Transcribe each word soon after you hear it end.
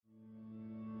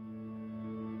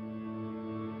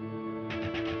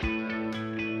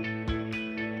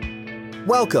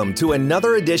Welcome to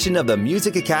another edition of the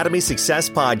Music Academy Success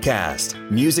Podcast.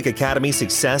 Music Academy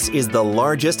Success is the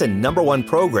largest and number one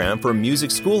program for music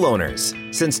school owners.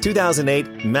 Since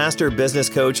 2008, Master Business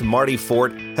Coach Marty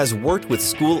Fort has worked with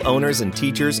school owners and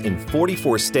teachers in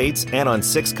 44 states and on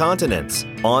 6 continents.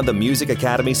 On the Music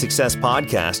Academy Success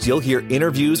Podcast, you'll hear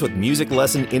interviews with music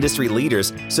lesson industry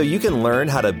leaders so you can learn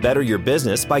how to better your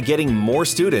business by getting more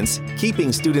students,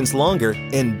 keeping students longer,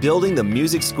 and building the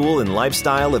music school and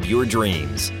lifestyle of your dreams.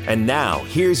 And now,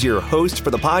 here's your host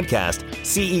for the podcast,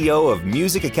 CEO of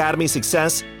Music Academy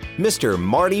Success, Mr.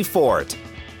 Marty Fort.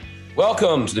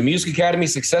 Welcome to the Music Academy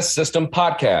Success System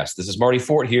podcast. This is Marty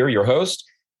Fort here, your host.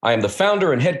 I am the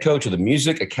founder and head coach of the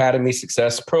Music Academy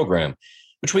Success program,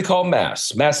 which we call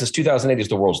MASS. MASS since 2008 is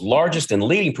the world's largest and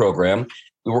leading program.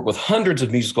 We work with hundreds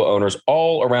of musical owners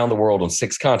all around the world on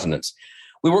 6 continents.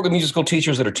 We work with musical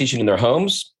teachers that are teaching in their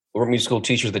homes. We work with musical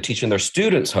teachers that teach in their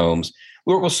students' homes.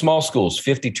 We work with small schools,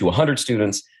 50 to 100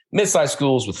 students, mid-sized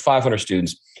schools with 500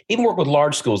 students, even work with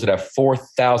large schools that have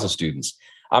 4,000 students.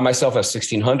 I myself have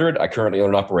 1,600. I currently own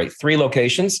and operate 3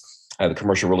 locations. I have the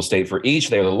commercial real estate for each.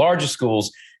 They are the largest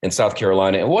schools in South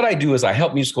Carolina. And what I do is I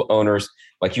help musical owners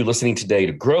like you listening today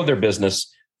to grow their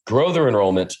business, grow their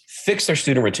enrollment, fix their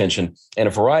student retention, and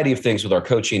a variety of things with our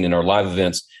coaching and our live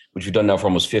events, which we've done now for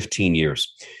almost 15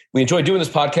 years. We enjoy doing this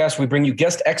podcast. We bring you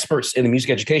guest experts in the music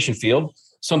education field,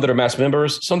 some that are MASS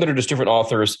members, some that are just different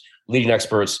authors, leading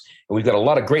experts. And we've got a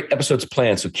lot of great episodes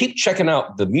planned. So keep checking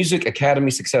out the Music Academy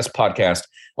Success podcast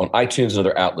on iTunes and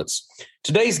other outlets.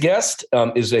 Today's guest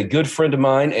is a good friend of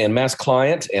mine and MASS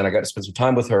client, and I got to spend some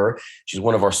time with her. She's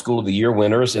one of our School of the Year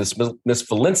winners, and it's Miss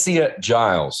Valencia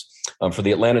Giles for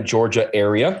the Atlanta, Georgia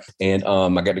area. And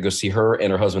I got to go see her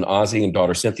and her husband, Ozzy, and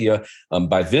daughter, Cynthia,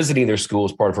 by visiting their school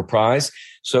as part of her prize.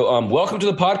 So welcome to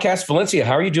the podcast, Valencia.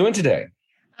 How are you doing today?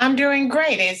 I'm doing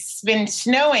great. It's been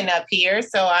snowing up here,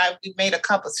 so we made a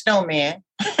couple snowmen,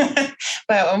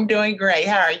 but I'm doing great.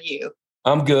 How are you?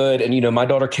 I'm good. And, my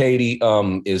daughter, Katie,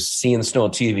 is seeing the snow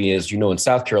on TV. As you know, in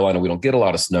South Carolina, we don't get a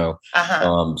lot of snow.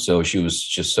 So she was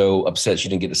just so upset she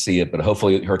didn't get to see it, but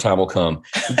hopefully her time will come.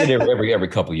 We get it every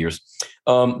couple of years.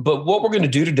 But what we're going to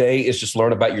do today is just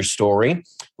learn about your story,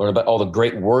 learn about all the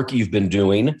great work you've been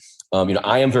doing.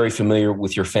 I am very familiar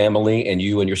with your family and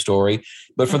you and your story.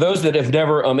 But for those that have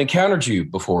never encountered you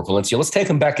before, Valencia, let's take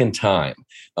them back in time.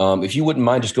 If you wouldn't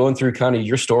mind just going through kind of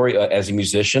your story as a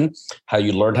musician, how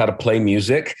you learned how to play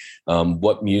music,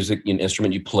 what music and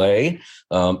instrument you play,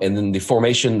 and then the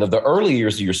formation of the early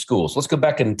years of your school. So let's go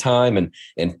back in time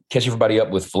and catch everybody up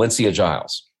with Valencia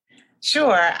Giles.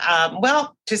 Sure.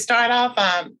 Well, to start off,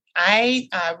 I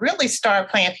really started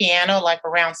playing piano like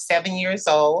around 7 years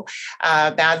old.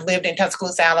 I lived in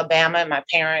Tuscaloosa, Alabama, and my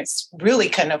parents really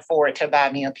couldn't afford to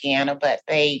buy me a piano, but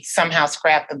they somehow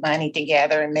scrapped the money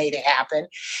together and made it happen.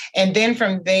 And then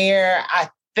from there, I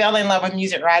fell in love with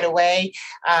music right away,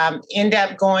 ended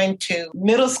up going to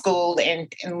middle school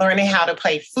and learning how to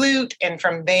play flute. And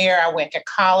from there, I went to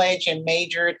college and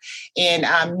majored in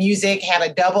music, had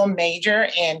a double major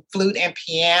in flute and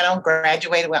piano,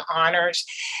 graduated with honors.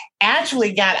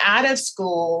 Actually got out of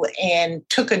school and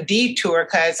took a detour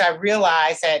because I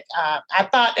realized that I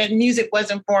thought that music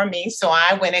wasn't for me. So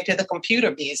I went into the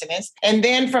computer business. And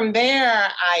then from there,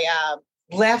 I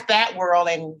left that world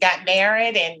and got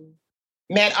married and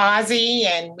met Ozzy,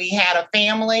 and we had a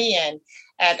family. And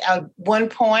at one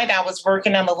point, I was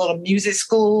working in a little music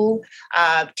school,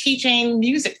 teaching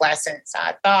music lessons.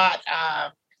 I thought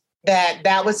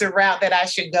that was the route that I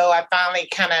should go. I finally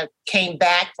kind of came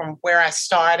back from where I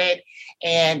started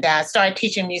and started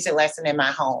teaching music lesson in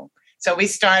my home. So we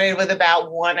started with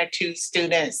about 1 or 2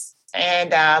 students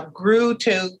and grew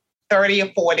to 30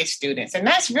 or 40 students. And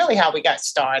that's really how we got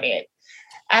started.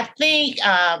 I think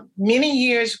many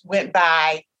years went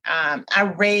by.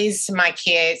 I raised my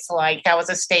kids like I was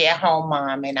a stay-at-home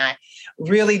mom, and I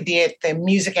really did the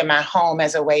music in my home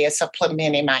as a way of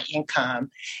supplementing my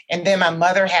income. And then my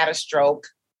mother had a stroke.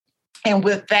 And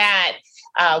with that,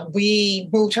 we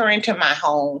moved her into my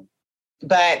home.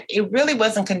 But it really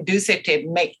wasn't conducive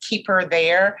to keep her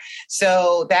there.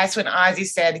 So that's when Ozzy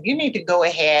said, you need to go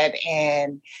ahead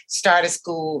and start a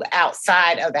school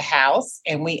outside of the house.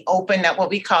 And we opened up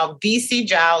what we call VC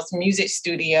Giles Music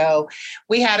Studio.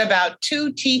 We had about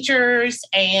 2 teachers,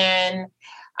 and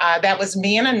that was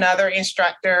me and another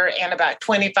instructor, and about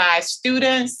 25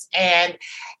 students. And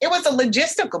it was a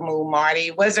logistical move, Marty.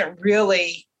 It wasn't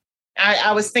really,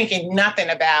 I was thinking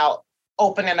nothing about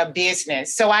opening a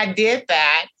business. So I did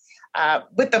that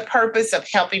with the purpose of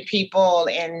helping people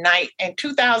in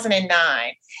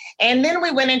 2009. And then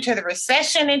we went into the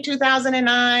recession in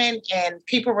 2009, and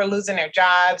people were losing their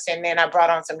jobs. And then I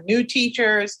brought on some new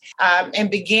teachers and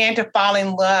began to fall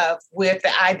in love with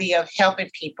the idea of helping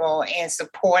people and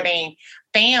supporting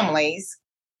families.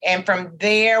 And from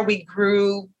there, we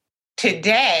grew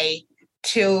today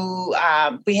to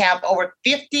we have over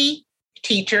 50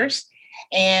 teachers.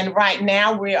 And right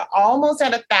now, we're almost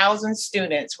at 1,000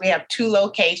 students. We have 2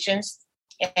 locations,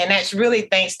 and that's really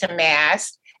thanks to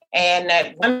Mass. And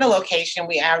at one location,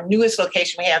 our newest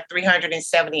location, we have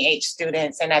 378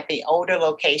 students. And at the older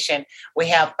location, we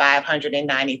have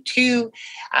 592.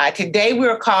 Today,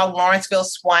 we're called Lawrenceville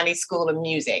Sewanee School of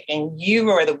Music. And you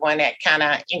were the one that kind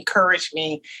of encouraged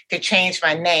me to change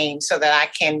my name so that I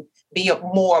can be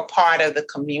more part of the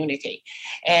community.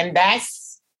 And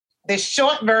that's the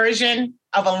short version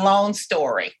of a long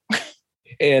story.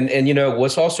 And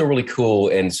what's also really cool,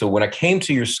 and so when I came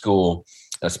to your school,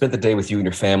 I spent the day with you and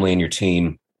your family and your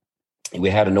team. We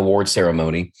had an award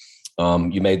ceremony.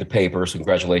 You made the paper, so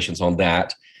congratulations on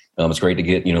that. It's great to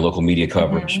get, local media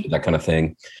coverage, that kind of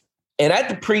thing. And at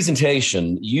the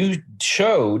presentation, you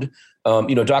showed,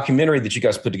 documentary that you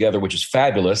guys put together, which is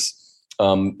fabulous.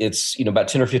 It's, about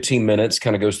 10 or 15 minutes,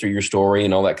 kind of goes through your story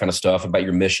and all that kind of stuff about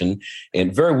your mission.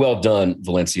 And very well done,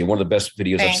 Valencia. One of the best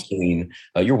videos I've seen.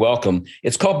 You're welcome.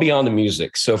 It's called Beyond the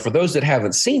Music. So for those that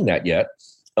haven't seen that yet,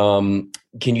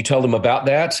 can you tell them about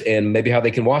that and maybe how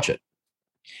they can watch it?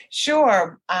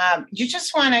 Sure. You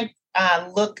just want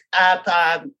to look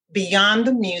up Beyond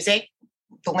the Music,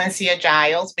 Valencia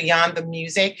Giles, Beyond the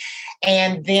Music.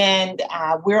 And then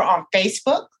we're on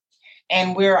Facebook,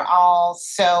 and we're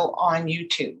also on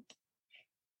YouTube.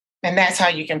 And that's how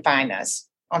you can find us,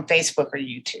 on Facebook or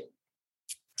YouTube.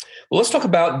 Well, let's talk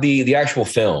about the actual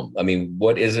film. I mean,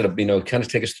 what is it? Kind of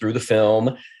take us through the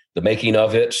film, the making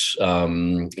of it.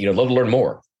 Love to learn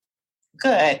more.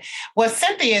 Good. Well,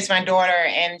 Cynthia is my daughter,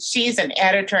 and she's an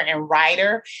editor and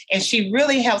writer, and she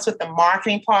really helps with the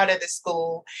marketing part of the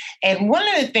school. And one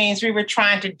of the things we were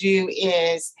trying to do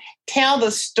is tell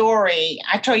the story.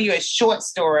 I told you a short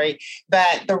story,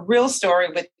 but the real story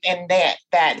within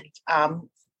that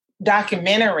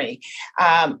documentary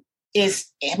is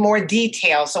more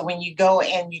detailed. So when you go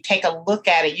and you take a look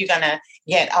at it, you're going to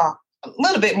get a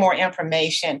little bit more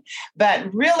information.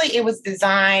 But really, it was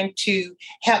designed to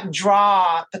help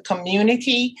draw the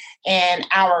community and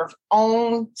our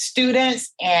own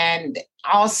students and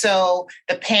also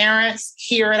the parents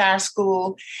here at our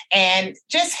school, and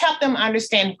just help them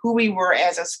understand who we were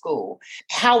as a school,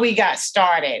 how we got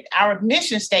started. Our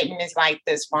mission statement is like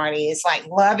this, Marty. It's like,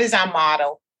 love is our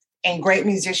motto and great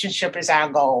musicianship is our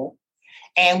goal.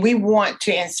 And we want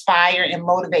to inspire and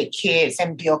motivate kids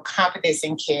and build confidence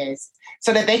in kids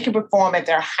so that they can perform at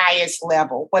their highest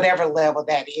level, whatever level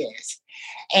that is.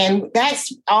 And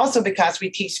that's also because we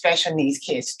teach special needs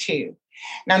kids too.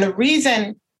 Now, the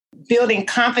reason building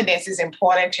confidence is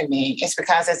important to me is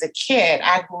because as a kid,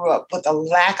 I grew up with a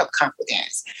lack of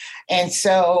confidence. And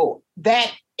so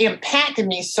that impacted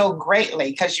me so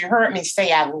greatly, because you heard me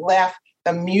say I left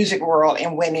the music world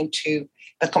and went into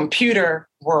the computer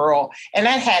world. And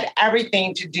that had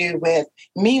everything to do with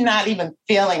me not even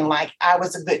feeling like I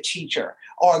was a good teacher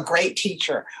or a great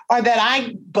teacher, or that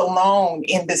I belong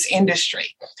in this industry.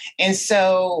 And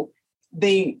so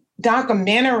the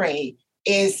documentary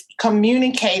is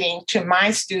communicating to my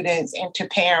students and to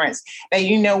parents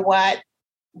that,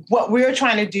 what we're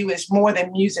trying to do is more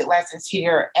than music lessons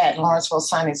here at Lawrenceville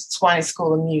Sewanee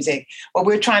School of Music. What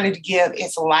we're trying to give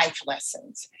is life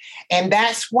lessons. And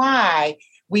that's why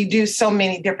we do so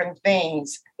many different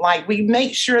things. Like, we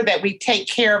make sure that we take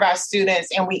care of our students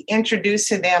and we introduce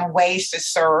to them ways to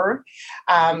serve.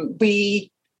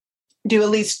 We do at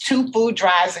least 2 food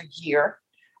drives a year.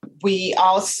 We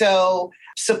also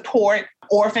support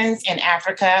orphans in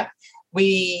Africa.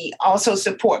 We also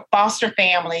support foster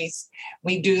families.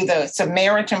 We do the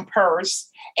Samaritan Purse.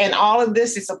 And all of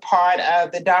this is a part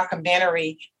of the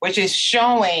documentary, which is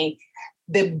showing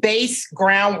the base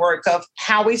groundwork of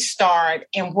how we start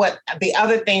and what the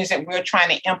other things that we're trying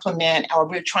to implement or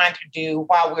we're trying to do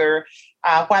while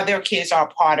their kids are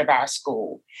a part of our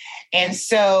school. And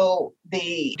so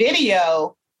the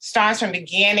video starts from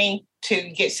beginning to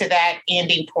get to that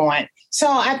ending point. So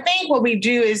I think what we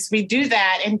do is we do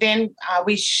that, and then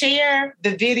we share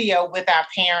the video with our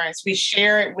parents. We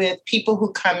share it with people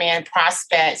who come in,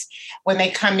 prospects. When they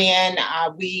come in,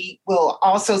 we will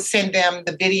also send them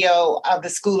the video of the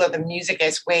School of the Music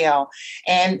as well.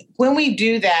 And when we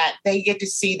do that, they get to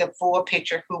see the full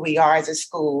picture of who we are as a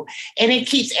school. And it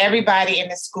keeps everybody in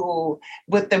the school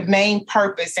with the main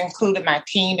purpose, including my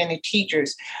team and the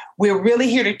teachers, we're really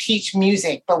here to teach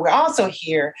music, but we're also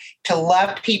here to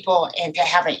love people and to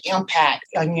have an impact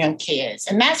on young kids.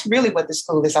 And that's really what the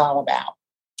school is all about.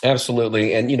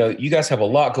 Absolutely. And, you guys have a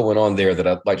lot going on there that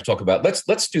I'd like to talk about.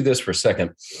 Let's do this for a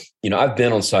second. I've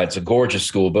been on site. It's a gorgeous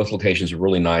school. Both locations are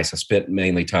really nice. I spent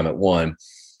mainly time at one.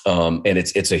 And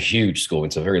it's a huge school.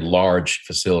 It's a very large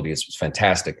facility. It's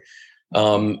fantastic.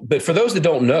 But for those that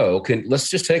don't know, let's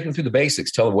just take them through the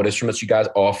basics. Tell them what instruments you guys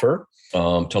offer.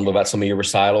 Tell them about some of your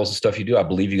recitals and stuff you do. I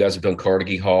believe you guys have done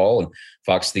Carnegie Hall and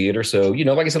Fox Theater. So,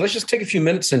 like I said, let's just take a few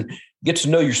minutes and get to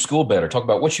know your school better. Talk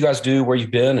about what you guys do, where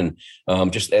you've been,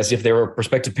 and just as if they were a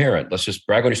prospective parent. Let's just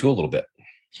brag on your school a little bit.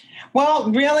 Well,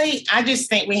 really, I just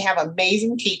think we have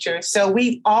amazing teachers. So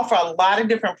we offer a lot of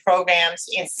different programs,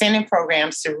 incentive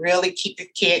programs to really keep the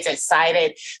kids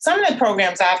excited. Some of the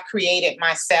programs I've created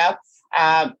myself,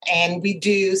 and we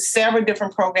do several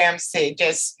different programs to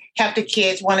just help the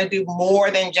kids want to do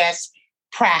more than just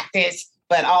practice,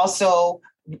 but also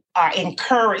are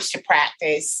encouraged to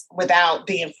practice without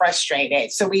being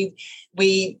frustrated. So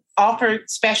we offer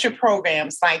special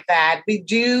programs like that. We've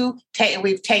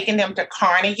taken them to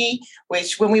Carnegie,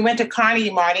 which when we went to Carnegie,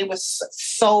 Marty, was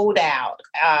sold out.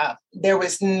 There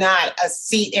was not a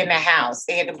seat in the house.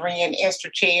 They had to bring in extra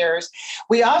chairs.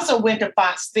 We also went to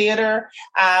Fox Theater.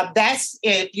 That's,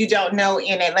 if you don't know,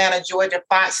 in Atlanta, Georgia,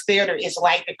 Fox Theater is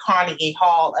like the Carnegie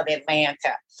Hall of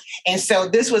Atlanta. And so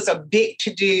this was a big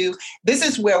to-do. This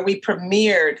is where we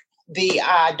premiered the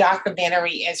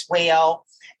documentary as well.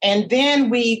 And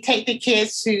then we take the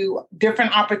kids to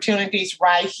different opportunities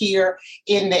right here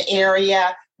in the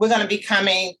area. We're going to be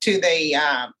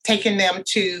taking them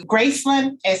to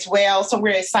Graceland as well. So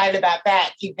we're excited about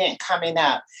that event coming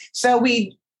up. So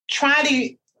we try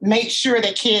to make sure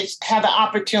that kids have the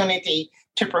opportunity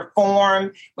to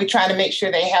perform. We try to make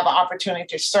sure they have an opportunity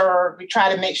to serve. We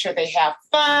try to make sure they have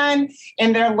fun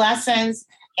in their lessons.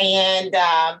 And,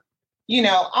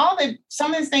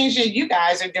 some of the things that you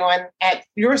guys are doing at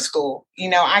your school,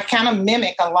 I kind of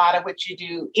mimic a lot of what you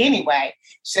do anyway.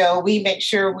 So we make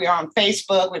sure we're on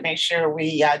Facebook. We make sure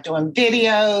we are doing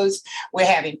videos. We're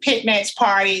having picnics,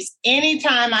 parties.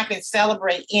 Anytime I can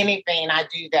celebrate anything, I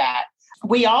do that.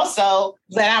 We also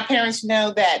let our parents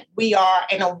know that we are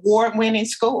an award-winning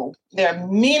school. There are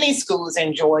many schools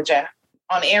in Georgia.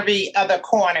 On every other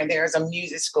corner, there's a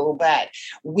music school, but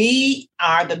we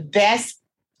are the best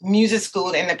music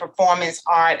school in the performance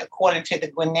art according to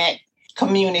the Gwinnett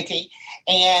community.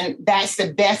 And that's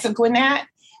the best of Gwinnett.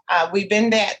 We've been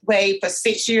that way for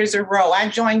 6 years in a row. I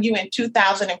joined you in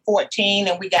 2014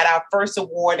 and we got our first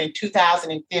award in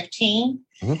 2015.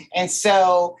 Mm-hmm. And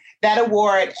so that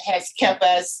award has kept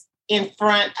us in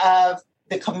front of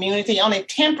the community. Only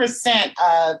 10%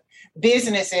 of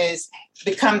businesses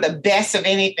become the best of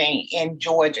anything in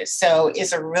Georgia. So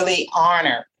it's a really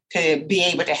honor to be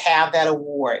able to have that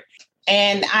award.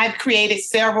 And I've created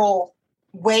several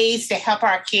ways to help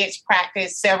our kids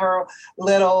practice, several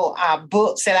little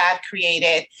books that I've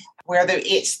created, whether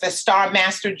it's the Star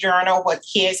Master Journal, where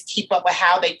kids keep up with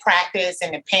how they practice,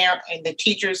 and the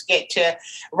teachers get to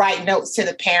write notes to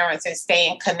the parents and stay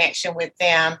in connection with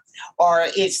them, or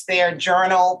it's their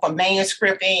journal for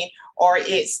manuscripting, or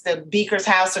it's the Beaker's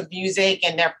House of Music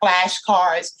and their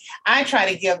flashcards. I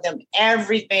try to give them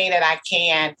everything that I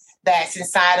can that's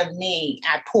inside of me.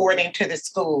 I pour it into the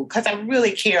school because I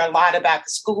really care a lot about the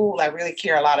school. I really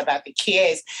care a lot about the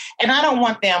kids. And I don't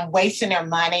want them wasting their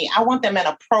money. I want them in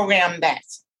a program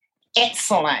that's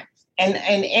excellent.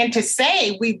 And to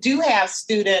say we do have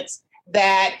students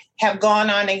that have gone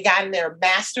on and gotten their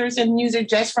master's in music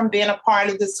just from being a part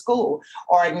of the school,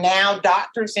 or now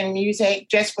doctors in music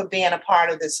just for being a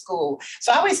part of the school.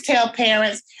 So I always tell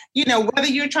parents, whether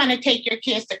you're trying to take your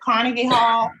kids to Carnegie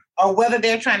Hall or whether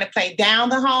they're trying to play down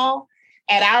the hall,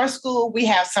 at our school, we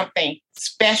have something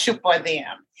special for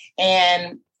them.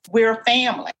 And we're a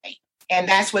family. And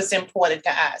that's what's important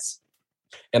to us.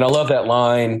 And I love that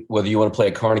line, whether you want to play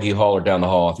at Carnegie Hall or down the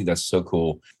hall. I think that's so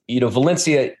cool.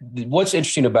 Valencia, what's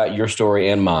interesting about your story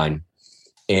and mine,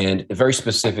 and very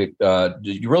specific,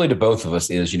 really to both of us,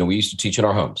 is, we used to teach in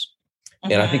our homes.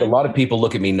 Mm-hmm. And I think a lot of people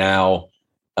look at me now.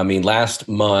 I mean, last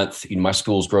month, my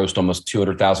school's grossed almost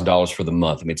 $200,000 for the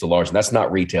month. I mean, it's a large, and that's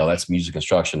not retail, that's music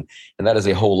instruction. And that is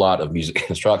a whole lot of music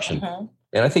instruction. Mm-hmm.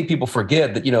 And I think people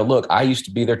forget that, look, I used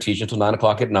to be there teaching until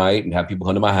 9:00 at night and have people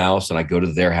come to my house, and I go to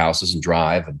their houses and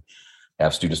drive and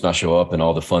have students not show up and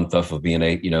all the fun stuff of being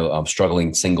a,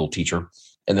 struggling single teacher.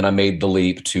 And then I made the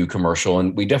leap to commercial,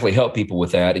 and we definitely help people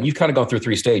with that. And you've kind of gone through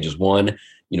 3 stages. 1,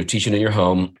 teaching in your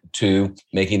home. 2,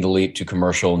 making the leap to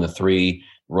commercial. And the 3,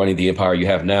 running the empire you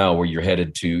have now, where you're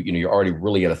headed to, you're already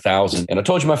really at 1,000. And I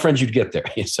told you, my friends, you'd get there.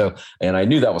 So, and I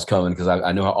knew that was coming because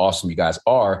I know how awesome you guys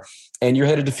are. And you're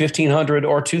headed to 1,500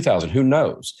 or 2,000. Who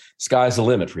knows? Sky's the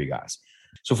limit for you guys.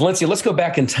 So Valencia, let's go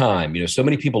back in time. So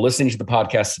many people listening to the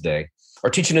podcast today are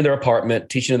teaching in their apartment,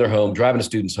 teaching in their home, driving to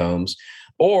students' homes,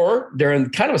 or they're in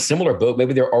kind of a similar boat.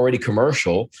 Maybe they're already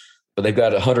commercial, but they've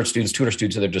got 100 students, 200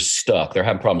 students, and they're just stuck. They're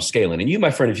having problems scaling. And you,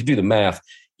 my friend, if you do the math,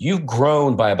 you've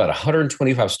grown by about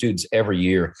 125 students every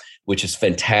year, which is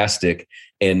fantastic.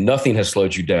 And nothing has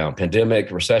slowed you down.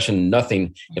 Pandemic, recession,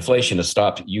 nothing, inflation has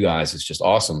stopped you guys. It's just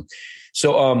awesome.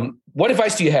 So what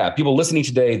advice do you have? People listening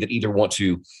today that either want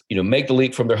to, make the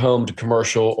leap from their home to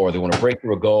commercial, or they want to break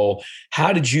through a goal.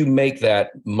 How did you make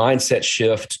that mindset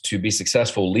shift to be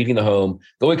successful, leaving the home,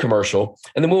 going commercial?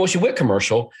 And then once you went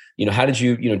commercial, how did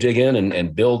you, dig in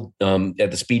and build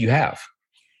at the speed you have?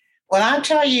 Well, I'll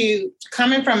tell you,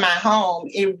 coming from my home,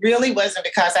 it really wasn't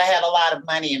because I had a lot of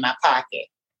money in my pocket.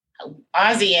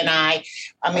 Ozzy and I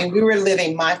we were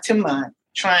living month to month,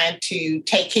 trying to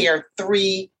take care of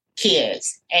 3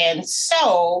 kids. And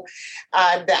so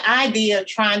the idea of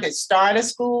trying to start a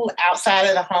school outside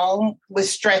of the home was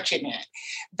stretching it.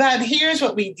 But here's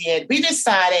what we did. We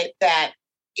decided that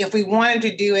if we wanted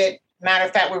to do it, matter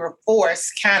of fact, we were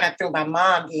forced kind of through my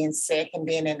mom being sick and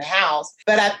being in the house.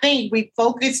 But I think we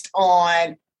focused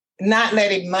on not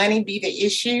letting money be the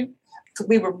issue.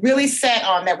 We were really set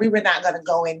on that we were not going to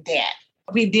go in debt.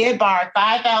 We did borrow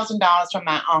 $5,000 from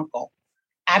my uncle.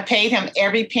 I paid him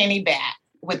every penny back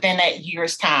within that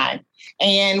year's time.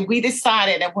 And we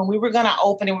decided that when we were going to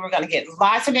open it, we were going to get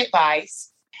lots of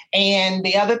advice. And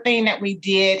the other thing that we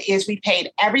did is we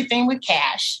paid everything with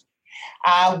cash.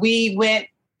 We went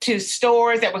to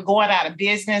stores that were going out of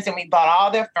business and we bought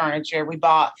all their furniture. We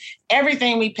bought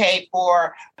everything we paid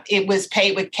for. It was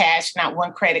paid with cash, not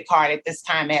one credit card at this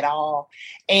time at all.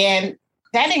 And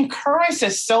that encouraged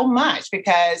us so much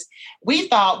because we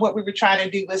thought what we were trying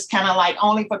to do was kind of like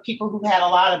only for people who had a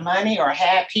lot of money or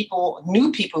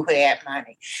knew people who had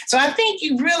money. So I think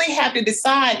you really have to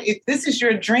decide if this is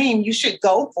your dream, you should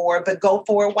go for it, but go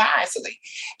for it wisely.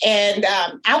 And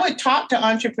I would talk to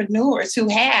entrepreneurs who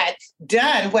had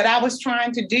done what I was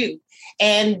trying to do.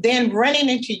 And then running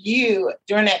into you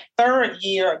during that 4th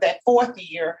year,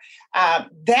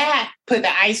 that put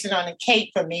the icing on the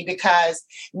cake for me because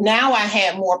now I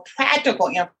had more practical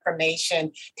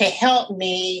information to help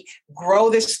me grow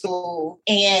the school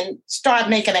and start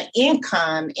making an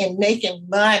income and making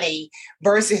money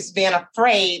versus being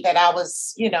afraid that I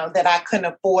was, that I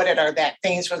couldn't afford it or that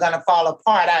things were going to fall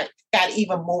apart. I got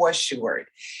even more assured.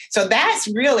 So that's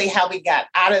really how we got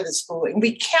out of the school. And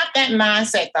we kept that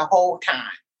mindset the whole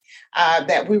time,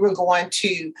 that we were going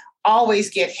to always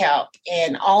get help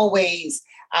and always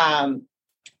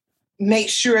make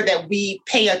sure that we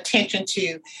pay attention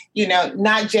to,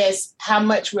 not just how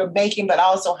much we're making, but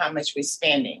also how much we're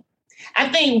spending. I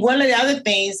think one of the other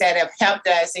things that have helped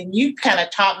us, and you kind of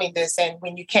taught me this and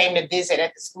when you came to visit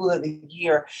at the School of the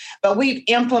Year, but we've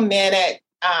implemented,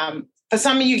 for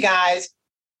some of you guys,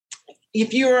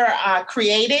 if you're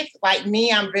creative, like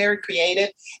me, I'm very creative,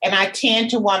 and I tend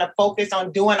to want to focus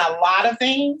on doing a lot of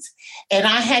things. And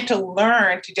I had to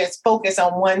learn to just focus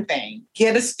on one thing: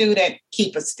 get a student,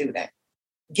 keep a student.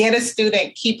 Get a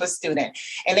student, keep a student.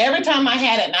 And every time I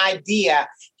had an idea,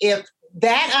 if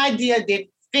that idea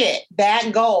didn't fit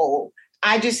that goal,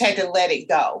 I just had to let it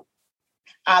go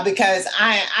because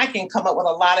I can come up with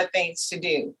a lot of things to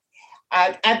do.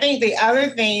 I think the other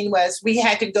thing was we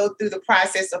had to go through the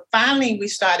process of finally we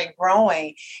started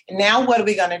growing. And now what are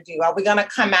we going to do? Are we going to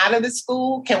come out of the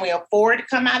school? Can we afford to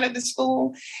come out of the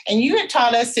school? And you had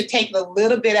taught us to take a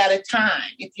little bit at a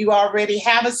time. If you already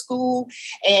have a school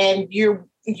and you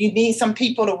need some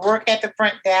people to work at the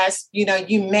front desk, you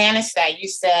manage that. You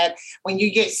said when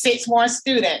you get 6 more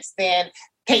students, then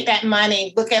take that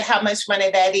money, look at how much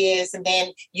money that is, and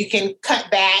then you can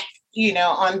cut back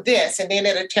on this. And then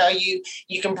it'll tell you,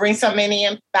 you can bring so many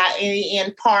in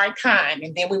part-time.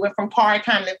 And then we went from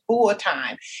part-time to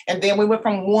full-time. And then we went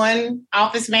from 1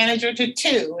 office manager to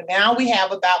 2. And now we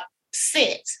have about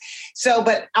 6. So,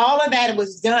 but all of that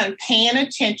was done paying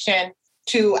attention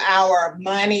to our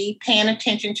money, paying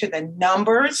attention to the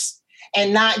numbers,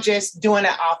 and not just doing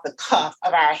it off the cuff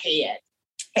of our head.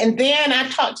 And then I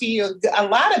talked to you a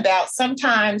lot about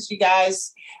sometimes, you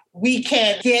guys, we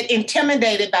can get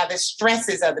intimidated by the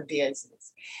stresses of the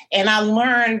business. And I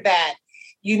learned that,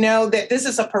 that this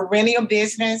is a perennial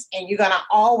business and you're going to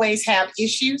always have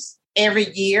issues every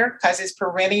year because it's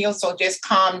perennial. So just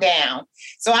calm down.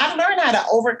 So I learned how to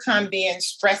overcome being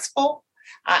stressful.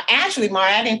 Actually,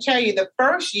 Mari, I didn't tell you the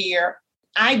first year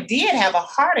I did have a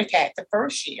heart attack the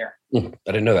first year. I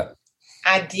didn't know that.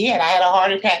 I did. I had a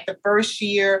heart attack the first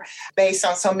year based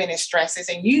on so many stresses.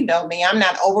 And you know me, I'm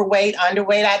not overweight,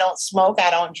 underweight. I don't smoke.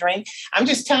 I don't drink. I'm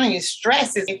just telling you,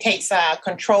 it takes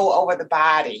control over the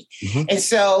body. Mm-hmm. And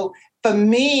so for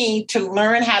me to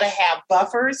learn how to have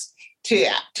buffers, to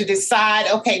decide,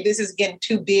 okay, this is getting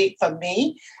too big for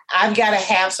me, I've got to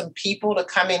have some people to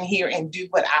come in here and do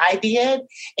what I did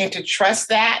and to trust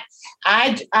that.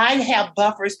 I have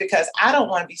buffers because I don't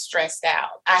want to be stressed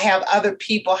out. I have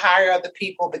hire other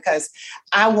people because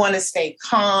I want to stay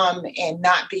calm and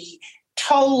not be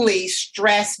totally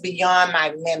stressed beyond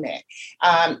my limit.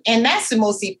 And that's the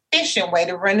most efficient way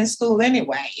to run a school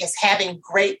anyway, is having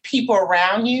great people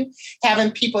around you,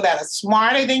 having people that are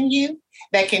smarter than you,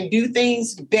 that can do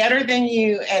things better than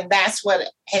you. And that's what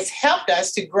has helped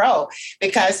us to grow.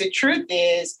 Because the truth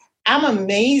is, I'm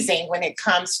amazing when it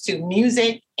comes to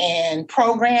music and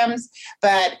programs,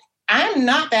 but I'm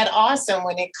not that awesome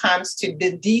when it comes to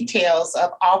the details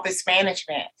of office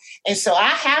management. And so I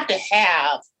have to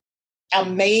have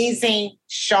amazing,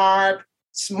 sharp,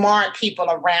 smart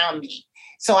people around me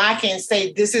so I can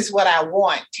say, this is what I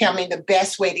want. Tell me the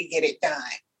best way to get it done.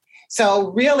 So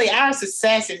really, our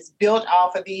success is built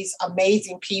off of these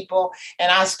amazing people.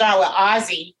 And I'll start with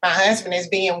Ozzy, my husband, as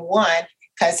being one,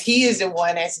 because he is the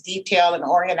one that's detailed and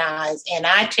organized. And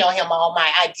I tell him all my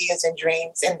ideas and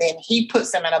dreams, and then he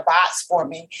puts them in a box for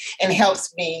me and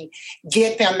helps me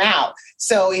get them out.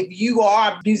 So if you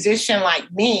are a musician like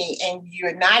me and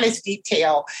you're not as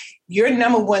detailed, your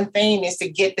number one thing is to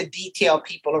get the detailed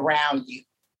people around you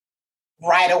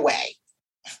right away.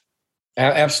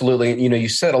 Absolutely. You know, you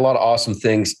said a lot of awesome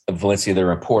things, Valencia, that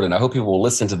are important. I hope people will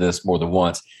listen to this more than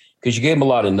once because you gave them a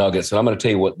lot of nuggets. And I'm going to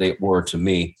tell you what they were to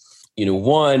me. You know,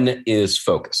 one is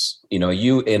focus. You know,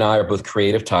 you and I are both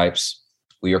creative types.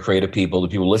 We are creative people. The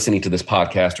people listening to this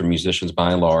podcast are musicians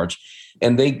by and large,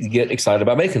 and they get excited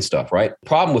about making stuff, right? The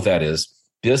problem with that is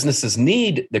businesses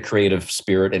need the creative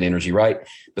spirit and energy, right?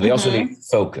 But they also need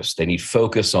focus. They need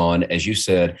focus on, as you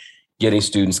said, getting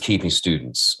students, keeping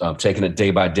students, taking it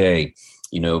day by day,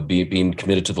 you know, being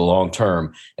committed to the long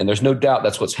term. And there's no doubt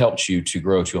that's what's helped you to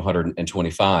grow to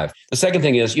 125. The second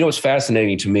thing is, you know, what's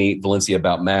fascinating to me, Valencia,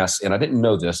 about Mass, and I didn't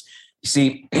know this. You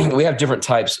see, we have different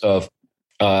types of,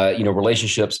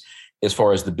 relationships as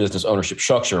far as the business ownership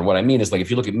structure. And what I mean is, like,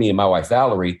 if you look at me and my wife,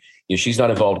 Valerie, you know, she's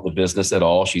not involved in the business at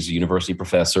all. She's a university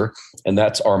professor, and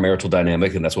that's our marital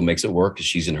dynamic. And that's what makes it work, because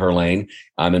she's in her lane,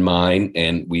 I'm in mine,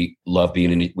 and we love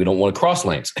being in, we don't want to cross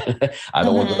lanes. I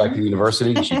don't want to go back to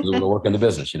university. She doesn't want to work in the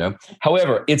business, you know?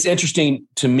 However, it's interesting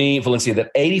to me, Valencia, that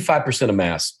 85% of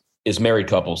Mass is married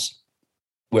couples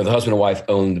where the husband and wife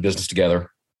own the business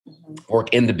together,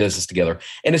 work in the business together.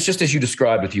 And it's just as you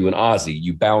described with you and Ozzy,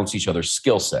 you balance each other's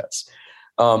skill sets.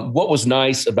 What was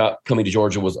nice about coming to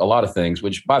Georgia was a lot of things,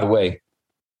 which, by the way,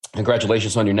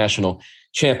 congratulations on your national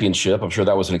championship. I'm sure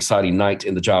that was an exciting night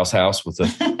in the Giles house with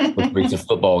the recent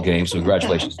football game. So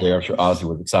congratulations there. I'm sure Ozzy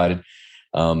was excited.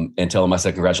 And tell him I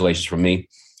said congratulations from me.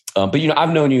 But, you know,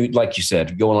 I've known you, like you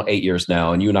said, going on 8 years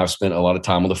now, and you and I have spent a lot of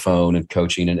time on the phone and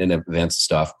coaching and events and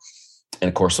stuff. And,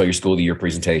 of course, saw your School of the Year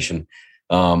presentation,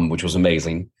 which was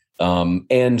amazing.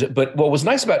 But what was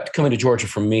nice about coming to Georgia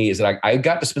for me is that I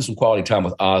got to spend some quality time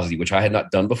with Ozzy, which I had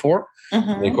not done before.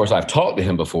 And of course, I've talked to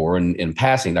him before in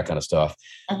passing, that kind of stuff.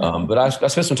 But I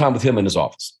spent some time with him in his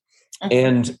office.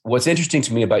 And what's interesting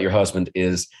to me about your husband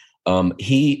is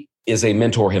he is a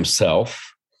mentor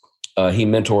himself. He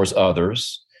mentors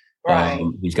others. Right.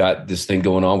 He's got this thing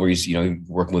going on where he's, you know,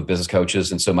 working with business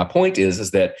coaches. And so my point is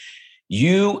that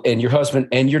you and your husband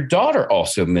and your daughter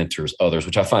also mentors others,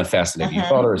 which I find fascinating. Your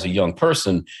daughter is a young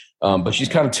person, but she's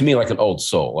kind of, to me, like an old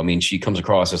soul. I mean, she comes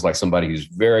across as like somebody who's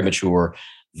very mature,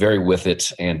 very with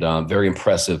it, and very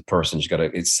impressive person. She's got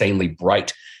an insanely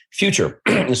bright future.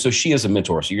 And so she is a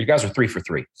mentor. So you guys are 3 for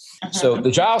 3. So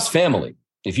the Giles family,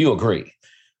 if you agree,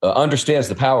 understands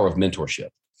the power of mentorship.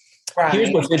 Right.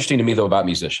 Here's what's interesting to me, though, about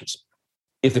musicians.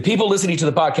 If the people listening to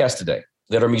the podcast today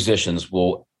that are musicians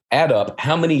will add up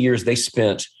how many years they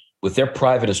spent with their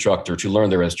private instructor to learn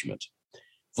their instrument.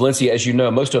 Valencia, as you know,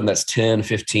 most of them, that's 10,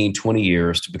 15, 20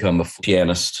 years to become a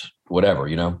pianist, whatever,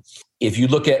 you know. If you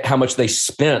look at how much they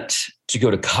spent to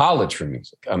go to college for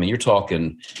music, I mean, you're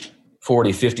talking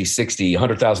 40, 50, 60,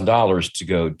 $100,000 to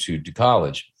go to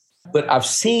college. But I've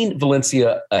seen,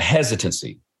 Valencia, a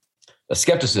hesitancy, a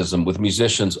skepticism with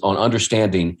musicians on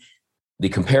understanding the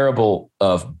comparable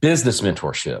of business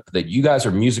mentorship, that you guys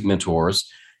are music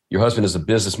mentors. Your husband is a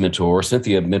business mentor.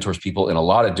 Cynthia mentors people in a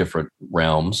lot of different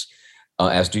realms,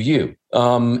 as do you.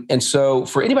 And so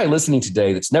for anybody listening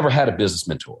today that's never had a business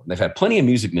mentor, they've had plenty of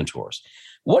music mentors,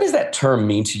 What does that term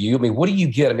mean to you? I mean, what do you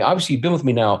get? I mean, obviously you've been with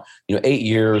me now, 8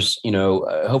 years,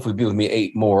 hopefully be with me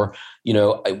 8 more.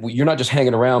 You're not just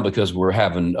hanging around because we're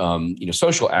having,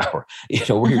 social hour,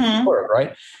 we're here to work,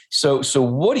 right? So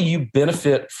what do you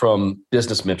benefit from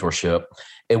business mentorship?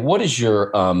 And what is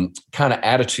your kind of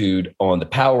attitude on the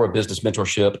power of business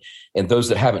mentorship and those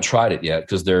that haven't tried it yet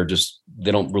because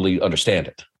they don't really understand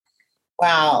it?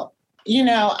 Wow.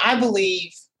 I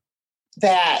believe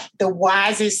that the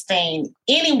wisest thing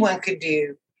anyone could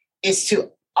do is to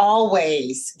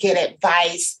always get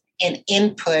advice and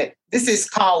input. This is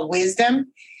called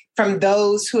wisdom from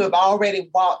those who have already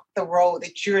walked the road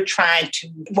that you're trying to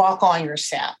walk on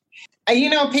yourself.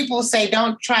 People say,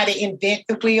 don't try to invent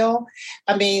the wheel.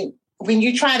 I mean, when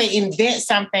you try to invent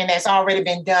something that's already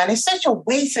been done, it's such a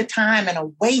waste of time and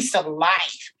a waste of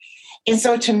life. And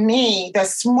so to me, the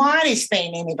smartest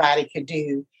thing anybody could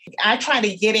do, I try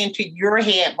to get into your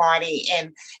head, Marty,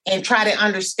 and try to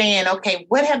understand, okay,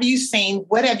 what have you seen?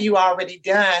 What have you already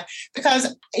done?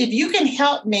 Because if you can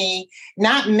help me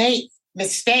not make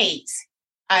mistakes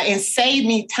and save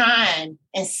me time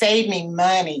and save me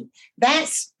money,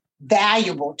 that's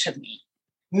valuable to me.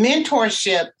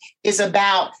 Mentorship is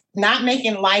about not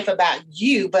making life about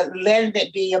you, but letting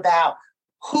it be about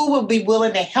who will be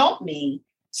willing to help me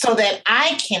so that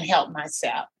I can help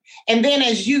myself. And then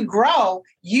as you grow,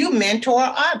 you mentor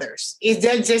others. It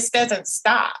just doesn't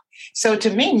stop. So to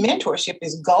me, mentorship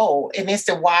is gold, and it's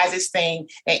the wisest thing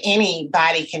that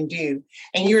anybody can do.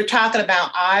 And you were talking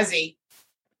about Ozzy,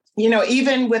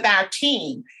 even with our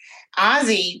team.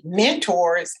 Ozzy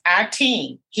mentors our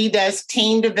team. He does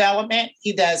team development.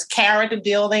 He does character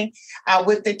building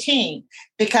with the team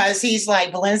because he's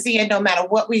like, Valencia, no matter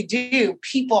what we do,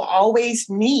 people always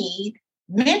need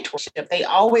mentorship. They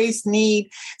always need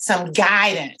some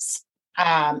guidance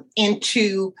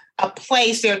into a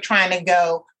place they're trying to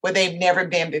go where they've never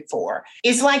been before.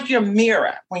 It's like your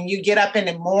mirror. When you get up in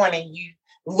the morning, you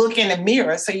look in the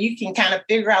mirror so you can kind of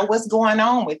figure out what's going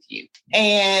on with you.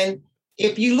 And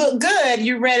if you look good,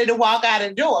 you're ready to walk out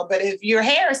the door. But if your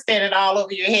hair is standing all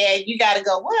over your head, you got to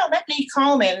go, well, let me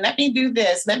comb it. Let me do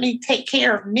this. Let me take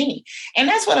care of me. And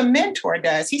that's what a mentor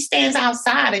does. He stands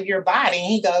outside of your body and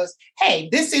he goes, hey,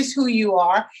 this is who you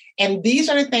are. And these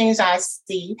are the things I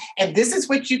see. And this is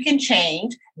what you can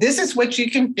change. This is what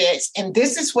you can fix. And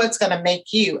this is what's going to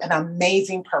make you an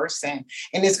amazing person.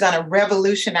 And it's going to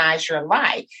revolutionize your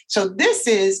life. So this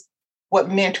is what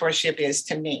mentorship is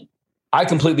to me. I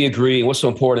completely agree. And what's so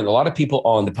important, a lot of people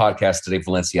on the podcast today,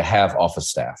 Valencia, have office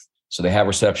staff. So they have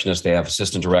receptionists, they have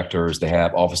assistant directors, they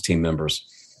have office team members.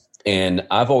 And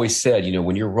I've always said,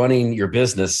 when you're running your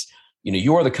business,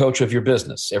 you are the coach of your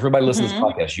business. Everybody listening to this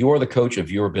podcast, you are the coach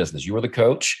of your business. You are the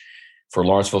coach for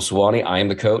Lawrenceville Sewanee. I am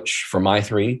the coach for my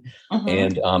 3.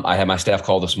 And I had my staff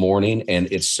call this morning, and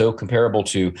it's so comparable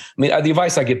to, the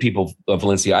advice I give people,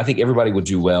 Valencia, I think everybody would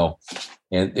do well.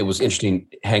 And it was interesting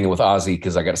hanging with Ozzy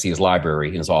because I got to see his library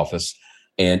in his office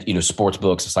and, sports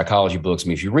books, psychology books.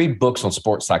 If you read books on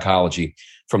sports psychology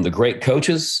from the great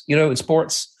coaches, in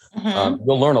sports,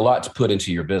 you'll learn a lot to put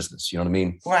into your business. You know what I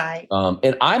mean? Right.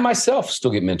 And I myself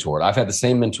still get mentored. I've had the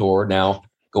same mentor now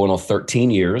going on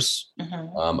 13 years.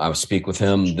 I will speak with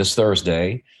him this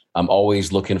Thursday. I'm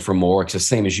always looking for more. It's the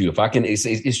same as you. If I can, it's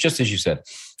just as you said.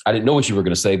 I didn't know what you were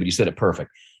going to say, but you said it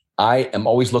perfect. I am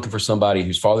always looking for somebody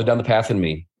who's farther down the path than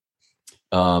me.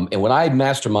 And when I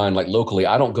mastermind, like locally,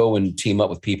 I don't go and team up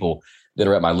with people that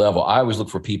are at my level. I always look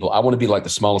for people. I want to be like the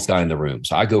smallest guy in the room.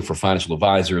 So I go for financial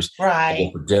advisors, right. I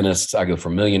go for dentists, I go for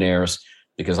millionaires,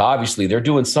 because obviously they're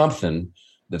doing something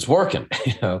that's working.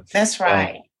 That's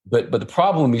right. But the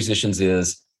problem with musicians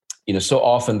is, so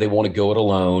often they want to go it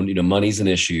alone. Money's an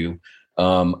issue.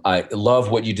 I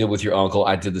love what you did with your uncle.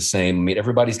 I did the same.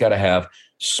 Everybody's got to have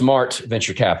smart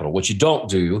venture capital. What you don't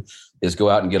do is go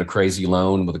out and get a crazy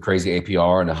loan with a crazy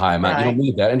APR and a high amount. Right. You don't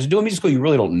need that. And to do a music school, you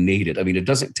really don't need it. It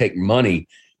doesn't take money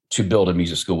to build a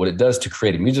music school. What it does to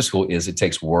create a music school is it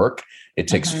takes work. It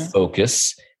takes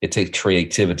focus. It takes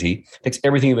creativity. It takes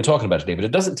everything you've been talking about today, but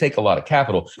it doesn't take a lot of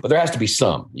capital, but there has to be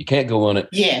some. You can't go on it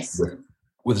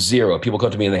with zero. People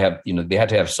come to me and they have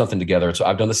to have something together. So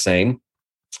I've done the same.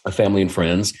 A family and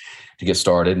friends to get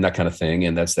started and that kind of thing.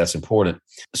 And that's important.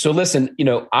 So listen,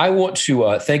 I want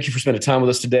to thank you for spending time with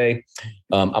us today.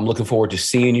 I'm looking forward to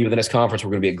seeing you at the next conference.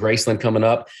 We're going to be at Graceland coming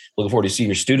up. Looking forward to seeing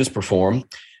your students perform.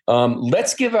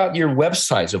 Let's give out your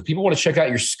website. So if people want to check out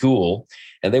your school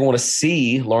and they want to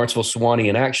see Lawrenceville Sewanee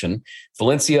in action,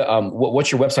 Valencia,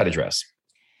 what's your website address?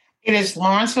 It is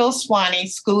Lawrenceville Sewanee,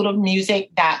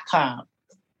 schoolofmusic.com.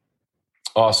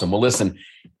 Awesome. Well, listen,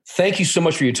 Thank you so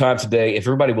much for your time today. If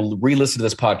everybody will re-listen to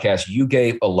this podcast, you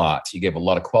gave a lot. You gave a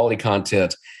lot of quality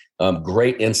content,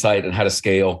 great insight on how to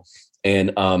scale.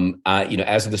 And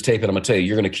as of this tape, and I'm going to tell you,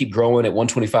 you're going to keep growing at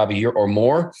 125 a year or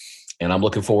more. And I'm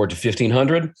looking forward to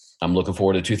 1,500. I'm looking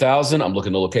forward to 2,000. I'm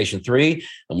looking to location 3.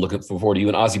 I'm looking forward to you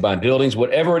and Ozzie buying buildings.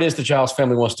 Whatever it is the Giles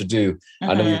family wants to do,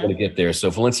 I know you're going to get there. So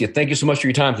Valencia, thank you so much for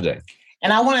your time today.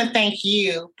 And I want to thank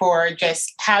you for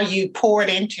just how you poured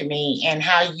into me and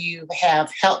how you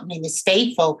have helped me to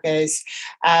stay focused.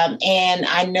 And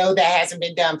I know that hasn't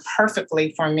been done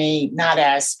perfectly for me, not as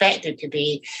I expected to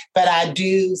be, but I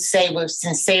do say with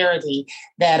sincerity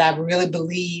that I really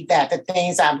believe that the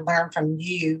things I've learned from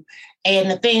you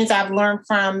and the things I've learned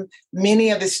from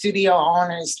many of the studio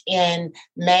owners in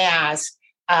Mass,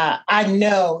 I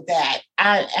know that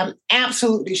I am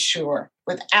absolutely sure,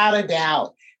 without a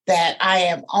doubt, that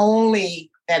Ozzie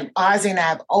and I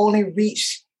have only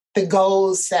reached the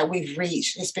goals that we've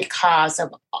reached is because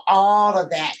of all of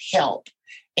that help.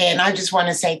 And I just want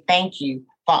to say thank you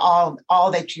for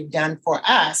all that you've done for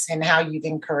us and how you've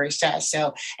encouraged us.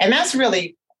 So, and that's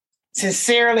really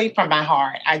sincerely from my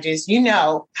heart. You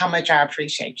know how much I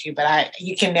appreciate you, but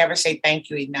you can never say thank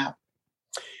you enough.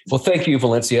 Well, thank you,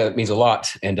 Valencia. It means a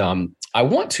lot. And I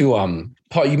want to,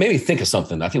 Paul, you made me think of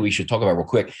something I think we should talk about real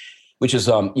quick, which is,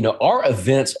 our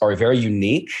events are very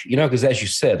unique, because as you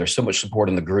said, there's so much support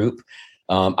in the group.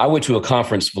 I went to a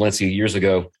conference, Valencia, years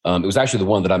ago. It was actually the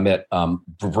one that I met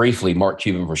briefly, Mark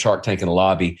Cuban from Shark Tank in the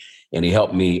lobby, and he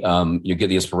helped me get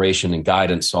the inspiration and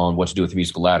guidance on what to do with the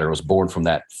musical ladder. I was born from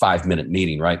that 5-minute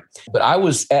meeting, right? But I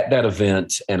was at that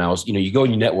event, and I was, you go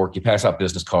in your network, you pass out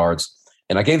business cards,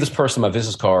 and I gave this person my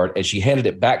business card, and she handed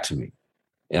it back to me.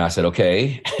 And I said,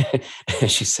 okay. And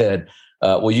she said,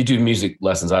 well, you do music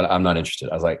lessons. I'm not interested.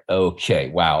 I was like, okay,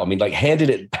 wow. I mean, handed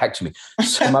it back to me.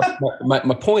 So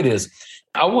my point is,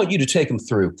 I want you to take them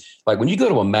through. Like when you go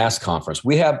to a Mass conference,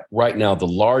 we have right now the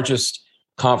largest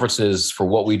conferences for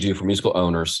what we do for musical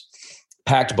owners,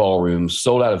 packed ballrooms,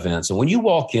 sold out events. And when you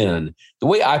walk in, the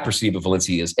way I perceive it,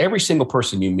 Valencia, is every single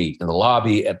person you meet in the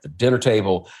lobby, at the dinner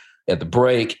table, at the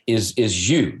break is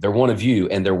you. They're one of you,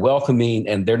 and they're welcoming,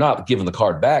 and they're not giving the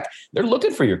card back. They're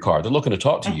looking for your card. They're looking to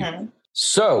talk to you.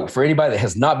 So for anybody that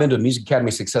has not been to a Music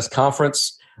Academy Success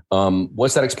Conference,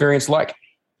 what's that experience like?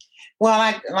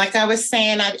 Well, like I was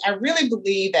saying, I really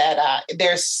believe that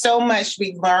there's so much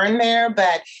we learn there,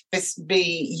 but it's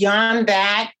beyond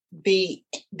that, the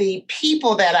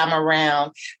people that I'm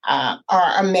around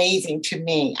are amazing to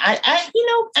me.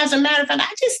 As a matter of fact,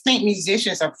 I just think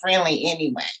musicians are friendly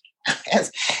anyway.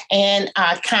 And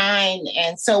kind.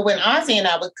 And so when Ozzie and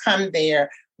I would come there,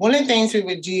 one of the things we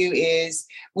would do is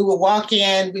we would walk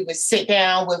in, we would sit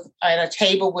down at a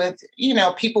table with,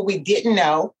 people we didn't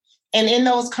know. And in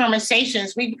those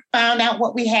conversations, we found out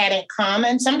what we had in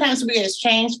common. Sometimes we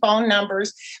exchange phone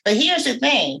numbers. But here's the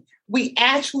thing. We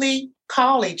actually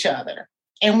call each other.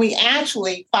 And we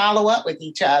actually follow up with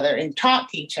each other and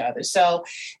talk to each other. So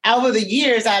over the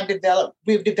years,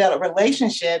 we've developed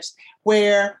relationships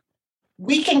where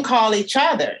we can call each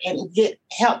other and get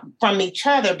help from each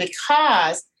other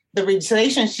because the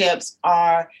relationships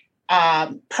are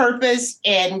purpose,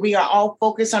 and we are all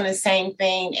focused on the same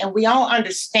thing, and we all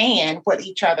understand what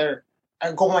each other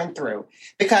are going through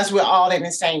because we're all in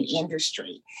the same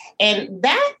industry. And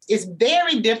that is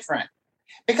very different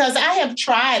because I have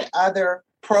tried other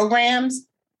programs,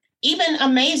 even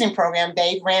amazing program.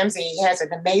 Dave Ramsey has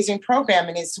an amazing program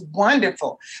and it's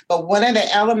wonderful. But one of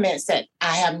the elements that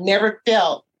I have never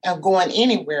felt of going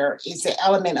anywhere is the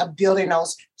element of building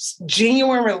those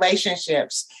genuine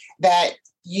relationships that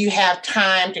you have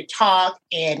time to talk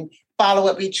and follow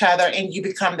up with each other and you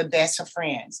become the best of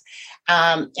friends.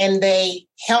 And they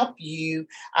help you.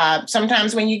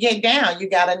 Sometimes when you get down, you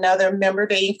got another member,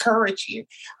 they encourage you.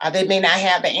 They may not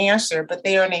have the answer, but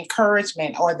they're an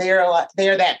encouragement, or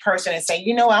they're that person and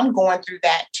say, I'm going through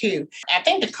that too. I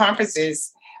think the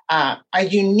conferences are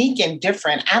unique and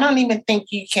different. I don't even think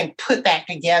you can put that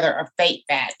together or fake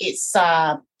that. It's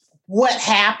what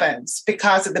happens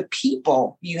because of the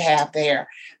people you have there.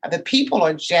 The people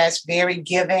are just very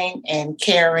giving and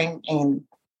caring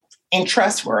and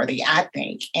trustworthy, I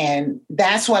think. And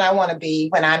that's what I want to be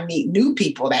when I meet new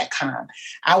people that come.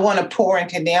 I want to pour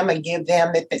into them and give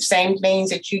them the same things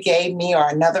that you gave me or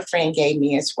another friend gave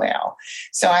me as well.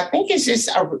 So I think it's just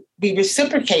we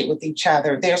reciprocate with each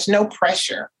other. There's no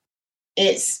pressure.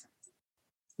 It's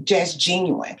just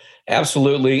genuine.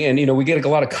 Absolutely. And, we get a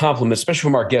lot of compliments, especially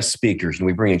from our guest speakers.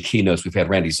 We bring in keynotes. We've had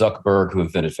Randy Zuckerberg, who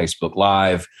invented Facebook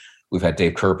Live. We've had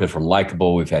Dave Kirpin from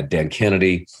Likeable. We've had Dan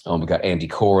Kennedy. We've got Andy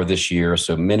Cora this year.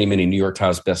 So many, many New York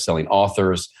Times bestselling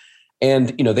authors. And,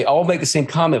 they all make the same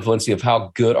comment, Valencia, of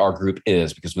how good our group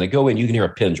is, because when they go in, you can hear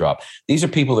a pin drop. These are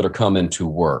people that are coming to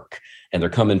work, and they're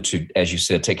coming to, as you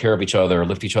said, take care of each other,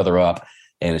 lift each other up.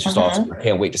 And it's just awesome. I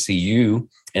can't wait to see you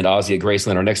and Ozzy at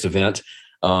Graceland, our next event.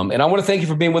 And I want to thank you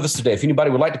for being with us today. If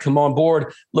anybody would like to come on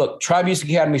board, look, try Music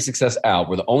Academy Success out.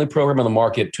 We're the only program on the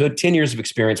market, 10 years of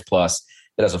experience plus,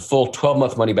 that has a full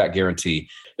 12-month money-back guarantee.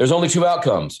 There's only two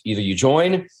outcomes. Either you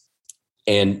join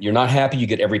and you're not happy, you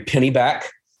get every penny back,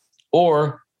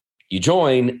 or you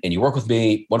join and you work with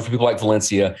me, wonderful people like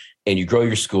Valencia, and you grow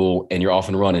your school and you're off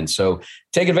and running. So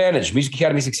take advantage,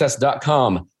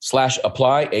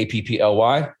 musicacademysuccess.com/apply,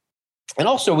 APPLY. And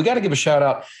also, we got to give a shout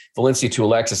out, Valencia, to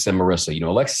Alexis and Marissa.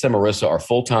 Alexis and Marissa are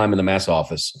full-time in the Mass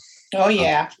office. Oh,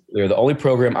 yeah. They're the only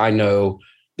program I know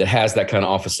that has that kind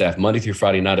of office staff Monday through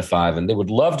Friday, 9 to 5. And they would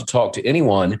love to talk to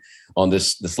anyone on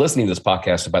this listening to this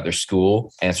podcast about their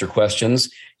school, answer questions.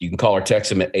 You can call or text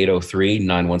them at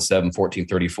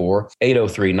 803-917-1434,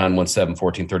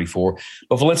 803-917-1434.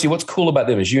 But Valencia, what's cool about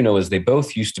them, as you know, is they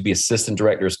both used to be assistant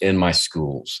directors in my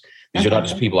schools. These are not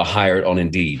just people I hired on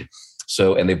Indeed.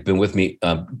 So, and they've been with me,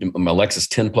 Alexis,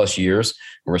 10 plus years.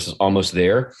 Marissa's almost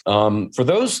there. For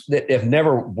those that have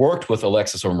never worked with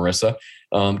Alexis or Marissa,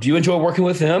 do you enjoy working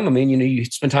with them? I mean, you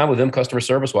spend time with them customer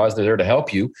service wise. They're there to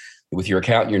help you with your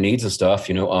account and your needs and stuff.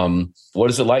 What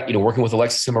is it like, working with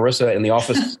Alexis and Marissa in the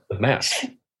office of Mass?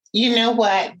 You know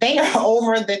what? They are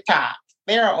over the top.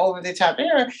 The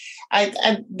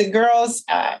girls,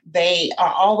 they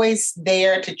are always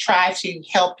there to try to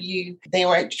help you. They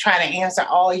were trying to answer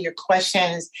all your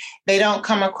questions. They don't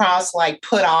come across like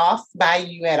put off by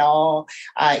you at all,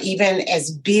 even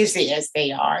as busy as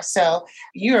they are. So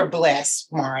you're blessed,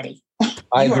 Marty.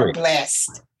 You are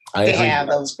blessed to have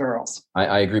those girls.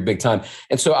 I agree big time.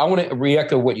 And so I want to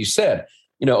re-echo what you said.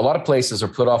 A lot of places are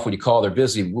put off when you call, they're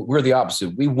busy. We're the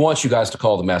opposite. We want you guys to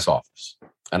call the Mass office.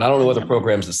 And I don't know other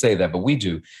programs that say that, but we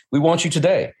do. We want you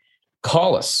today.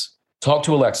 Call us. Talk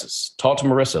to Alexis. Talk to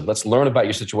Marissa. Let's learn about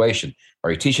your situation.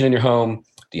 Are you teaching in your home?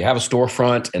 Do you have a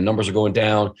storefront and numbers are going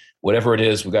down? Whatever it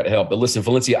is, we've got to help. But listen,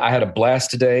 Valencia, I had a blast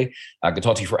today. I could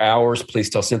talk to you for hours. Please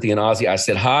tell Cynthia and Ozzy I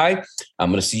said hi. I'm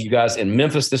going to see you guys in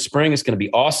Memphis this spring. It's going to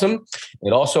be awesome.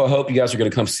 And also, I hope you guys are going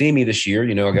to come see me this year.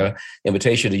 I got an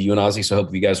invitation to you and Ozzy, so I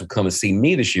hope you guys will come and see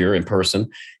me this year in person.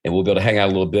 And we'll be able to hang out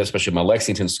a little bit, especially at my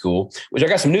Lexington school, which I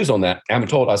got some news on that. I haven't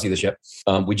told Ozzy this yet.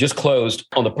 We just closed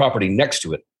on the property next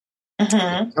to it.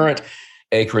 The current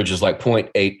acreage is like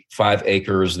 0.85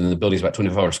 acres, and the building's about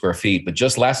 2,500 square feet. But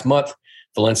just last month,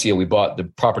 Valencia, we bought the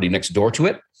property next door to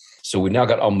it. So we now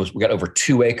got over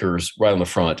 2 acres right on the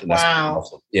front. And that's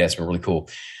awesome. Yeah, it's been really cool.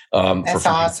 That's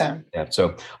awesome. Yeah.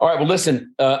 So, all right. Well,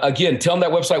 listen, again, tell them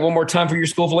that website one more time for your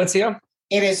school, Valencia.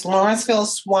 It is Lawrenceville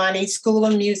Swanee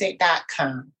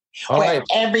schoolofmusic.com. Where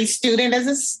every student is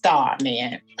a star,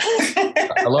 man.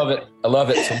 I love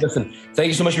it. So listen, thank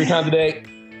you so much for your time today.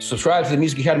 Subscribe to the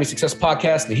Music Academy Success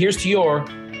Podcast. And here's to your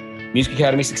Music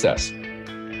Academy success.